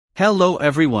Hello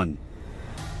everyone.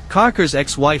 Kaka's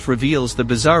ex-wife reveals the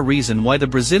bizarre reason why the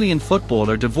Brazilian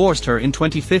footballer divorced her in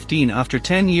 2015 after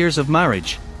 10 years of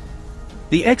marriage.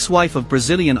 The ex-wife of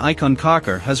Brazilian icon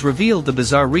Kaka has revealed the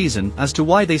bizarre reason as to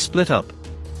why they split up.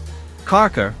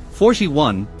 Kaka,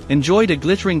 41, enjoyed a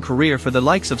glittering career for the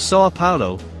likes of Sao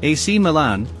Paulo, AC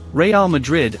Milan, Real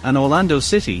Madrid and Orlando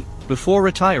City, before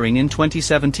retiring in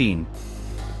 2017.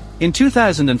 In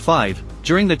 2005,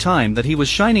 during the time that he was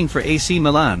shining for AC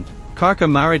Milan, Kaka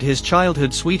married his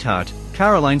childhood sweetheart,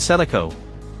 Caroline Selico.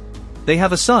 They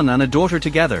have a son and a daughter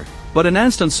together, but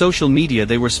announced on social media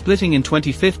they were splitting in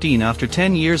 2015 after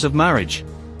 10 years of marriage.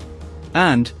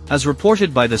 And, as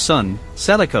reported by The Sun,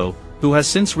 Selico, who has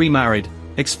since remarried,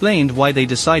 explained why they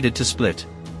decided to split.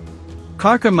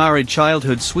 Kaka married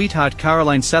childhood sweetheart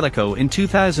Caroline Selico in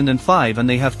 2005 and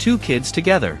they have 2 kids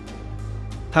together.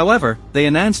 However, they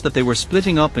announced that they were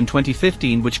splitting up in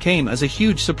 2015, which came as a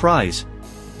huge surprise.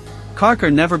 Kaka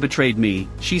never betrayed me,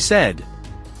 she said.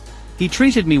 He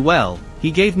treated me well, he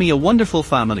gave me a wonderful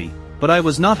family, but I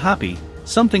was not happy,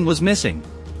 something was missing.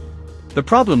 The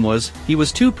problem was, he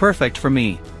was too perfect for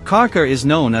me. Kaka is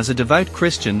known as a devout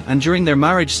Christian and during their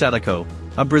marriage Selico,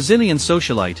 a Brazilian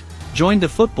socialite, joined the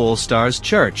football star's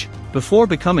church, before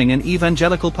becoming an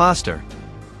evangelical pastor.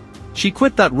 She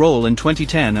quit that role in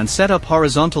 2010 and set up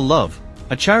Horizontal Love,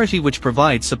 a charity which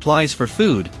provides supplies for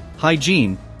food,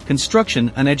 hygiene, construction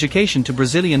and education to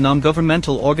Brazilian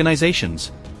non-governmental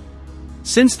organizations.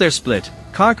 Since their split,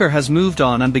 Kaka has moved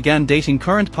on and began dating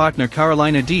current partner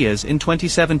Carolina Diaz in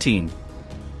 2017.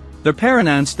 Their pair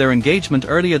announced their engagement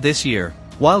earlier this year,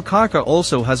 while Kaka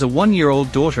also has a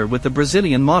 1-year-old daughter with the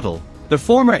Brazilian model. The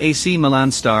former AC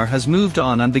Milan star has moved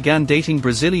on and began dating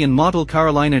Brazilian model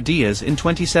Carolina Diaz in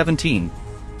 2017.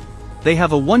 They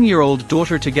have a 1-year-old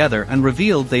daughter together and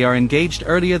revealed they are engaged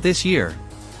earlier this year.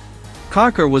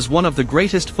 Kaka was one of the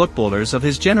greatest footballers of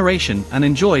his generation and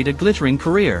enjoyed a glittering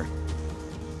career.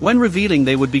 When revealing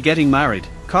they would be getting married,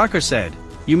 Kaka said,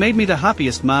 "You made me the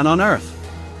happiest man on earth.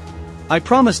 I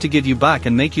promise to give you back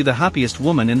and make you the happiest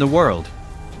woman in the world.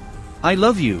 I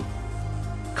love you."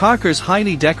 Kaka's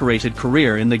highly decorated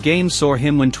career in the game saw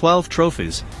him win 12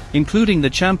 trophies, including the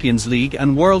Champions League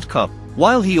and World Cup,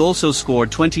 while he also scored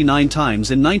 29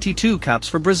 times in 92 caps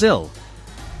for Brazil.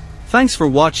 Thanks for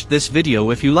watching this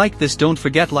video. If you like this, don't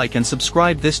forget like and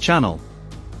subscribe this channel.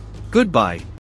 Goodbye.